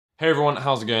Hey everyone,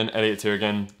 how's it going? Elliot here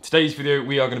again. Today's video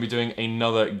we are going to be doing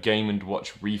another Game &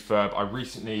 Watch refurb. I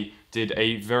recently did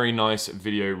a very nice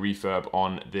video refurb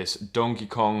on this Donkey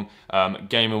Kong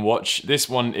Game & Watch. This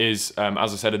one is,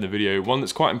 as I said in the video, one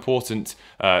that's quite important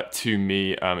to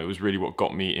me. It was really what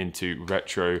got me into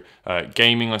retro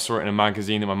gaming. I saw it in a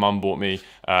magazine that my mum bought me,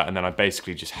 and then I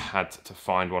basically just had to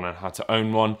find one and had to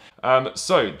own one.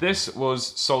 So this was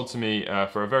sold to me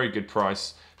for a very good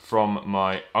price from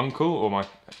my uncle, or my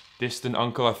distant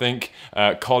uncle, I think,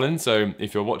 Colin. So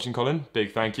if you're watching, Colin,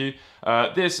 big thank you.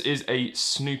 This is a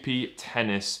Snoopy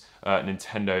tennis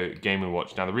Nintendo Game &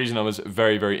 Watch. Now the reason I was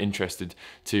very interested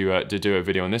to do a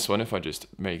video on this one, if I just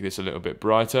make this a little bit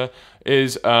brighter,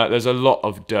 is there's a lot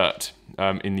of dirt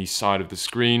in the side of the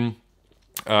screen.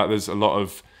 There's a lot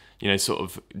of sort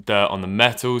of dirt on the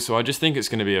metal, so I just think it's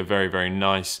going to be a very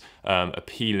nice,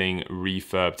 appealing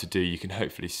refurb to do. You can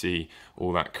hopefully see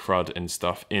all that crud and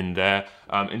stuff in there.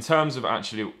 In terms of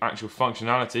actual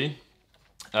functionality,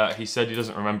 he said he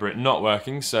doesn't remember it not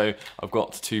working, so I've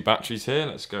got two batteries here.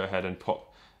 Let's go ahead and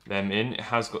pop them in. It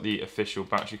has got the official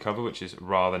battery cover, which is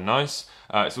rather nice.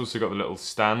 It's also got the little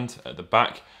stand at the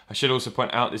back. I should also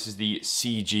point out this is the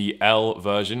CGL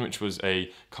version, which was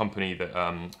a company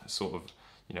that sort of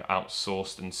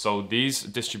outsourced and sold these,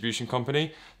 distribution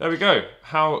company. There we go.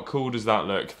 How cool does that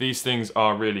look? These things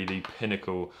are really the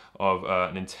pinnacle of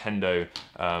Nintendo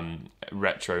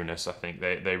retroness, I think.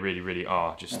 They really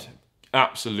are just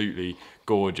absolutely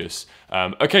gorgeous.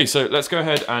 Okay, so let's go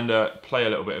ahead and play a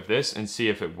little bit of this and see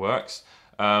if it works.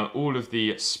 All of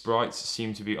the sprites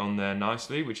seem to be on there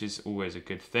nicely, which is always a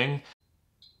good thing.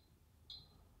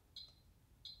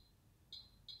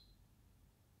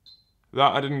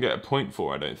 That I didn't get a point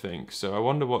for, I don't think. So I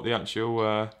wonder what the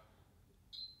actual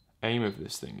aim of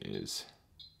this thing is.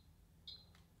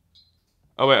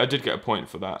 Oh wait, I did get a point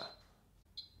for that.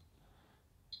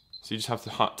 So you just have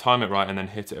to time it right and then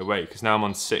hit it away, because now I'm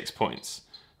on 6 points.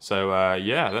 So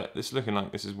yeah, this is looking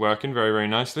like this is working very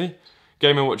nicely.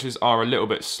 Game & Watches are a little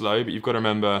bit slow, but you've got to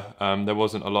remember there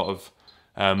wasn't a lot of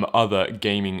other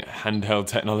gaming handheld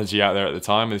technology out there at the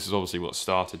time. This is obviously what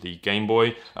started the Game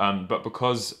Boy, but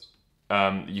because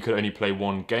you could only play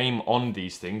one game on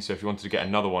these things, so if you wanted to get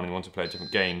another one and you wanted to play a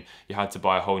different game, you had to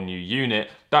buy a whole new unit.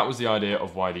 That was the idea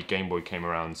of why the Game Boy came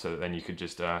around, so that then you could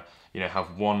just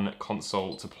have one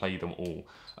console to play them all.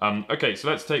 Okay, so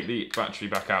let's take the battery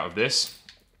back out of this,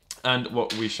 and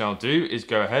what we shall do is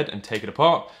go ahead and take it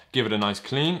apart, give it a nice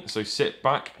clean. So sit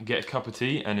back, get a cup of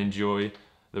tea, and enjoy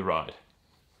the ride.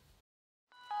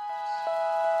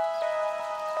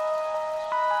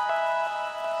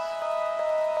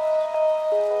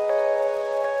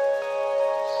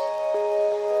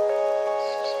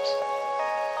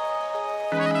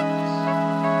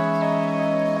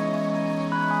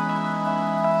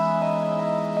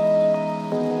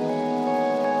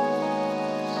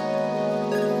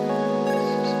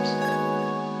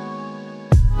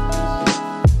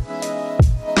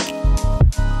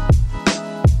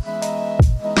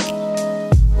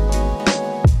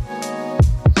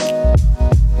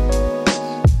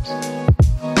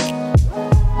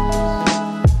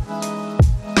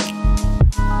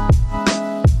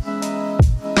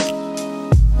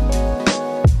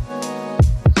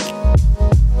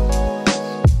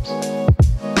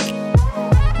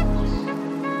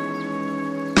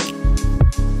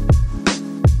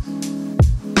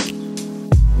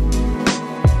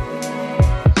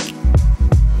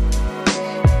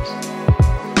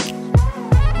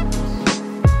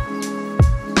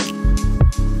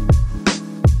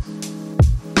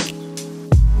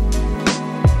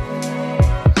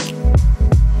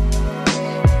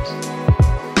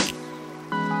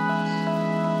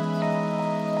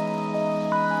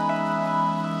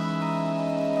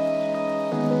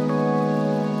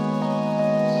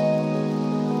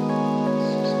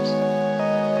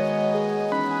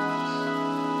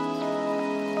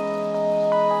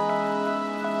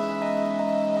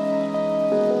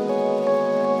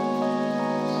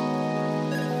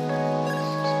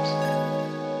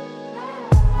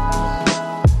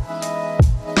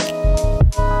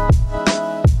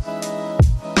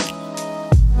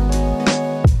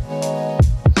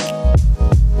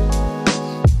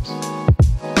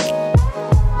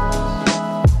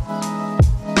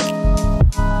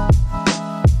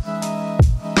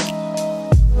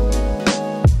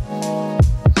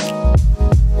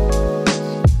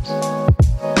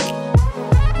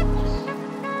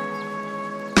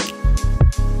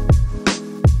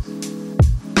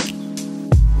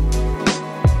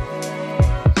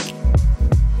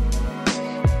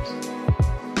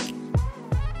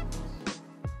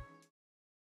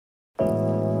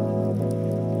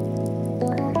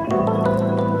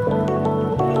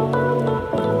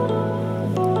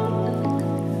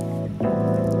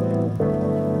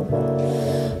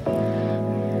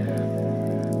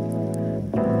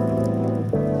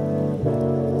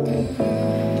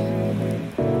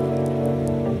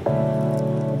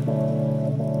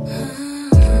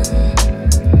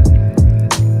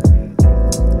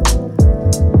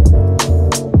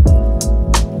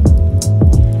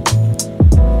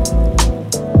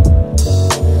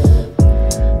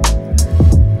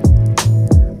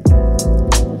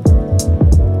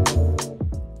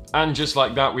 And just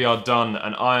like that, we are done,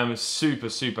 and I am super,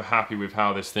 super happy with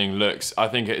how this thing looks. I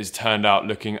think it has turned out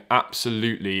looking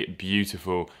absolutely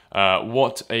beautiful.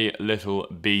 What a little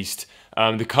beast.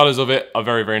 The colours of it are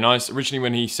very, very nice. Originally,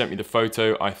 when he sent me the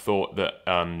photo, I thought that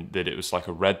that it was like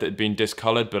a red that had been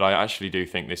discoloured, but I actually do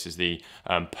think this is the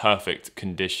perfect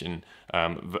condition,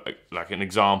 like an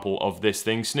example of this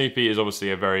thing. Snoopy is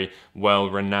obviously a very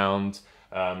well-renowned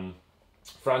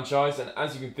franchise, and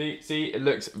as you can see, it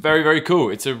looks very, very cool.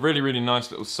 It's a really, really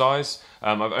nice little size.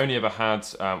 I've only ever had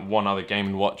one other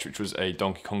Game & Watch, which was a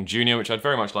Donkey Kong Jr., which I'd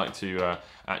very much like to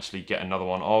actually get another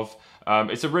one of.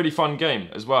 It's a really fun game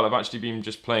as well. I've actually been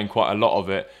just playing quite a lot of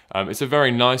it. It's a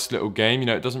very nice little game. You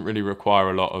know, it doesn't really require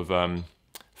a lot of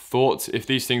thought. If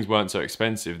these things weren't so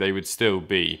expensive, they would still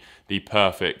be the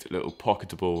perfect little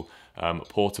pocketable,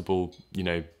 portable, you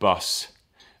know, bus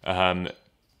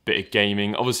bit of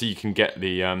gaming. Obviously, you can get the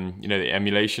you know, the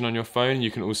emulation on your phone. You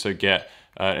can also get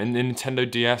a Nintendo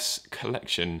DS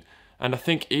collection, and I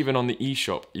think even on the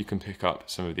eShop you can pick up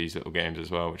some of these little games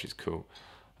as well, which is cool.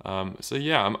 So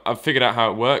yeah, I've figured out how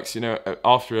it works. You know,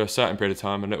 after a certain period of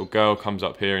time, a little girl comes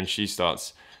up here and she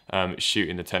starts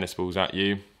shooting the tennis balls at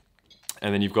you,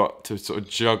 and then you've got to sort of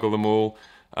juggle them all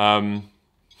and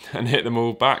hit them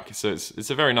all back. So it's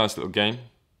a very nice little game.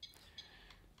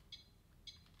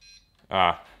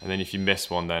 And then if you miss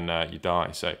one, then you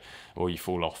die, so, or you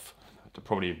fall off.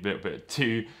 Probably a little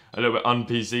bit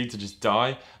un-PC to just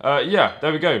die. Yeah,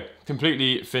 there we go.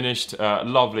 Completely finished.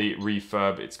 Lovely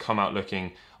refurb. It's come out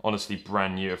looking honestly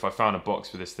brand new. If I found a box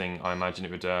for this thing, I imagine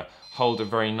it would hold a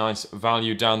very nice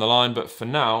value down the line. But for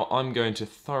now, I'm going to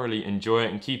thoroughly enjoy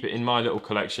it and keep it in my little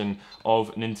collection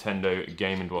of Nintendo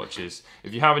Game & Watches.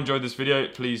 If you have enjoyed this video,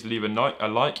 please leave a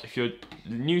like. If you're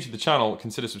new to the channel,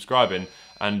 consider subscribing.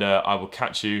 And I will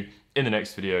catch you in the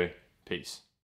next video. Peace.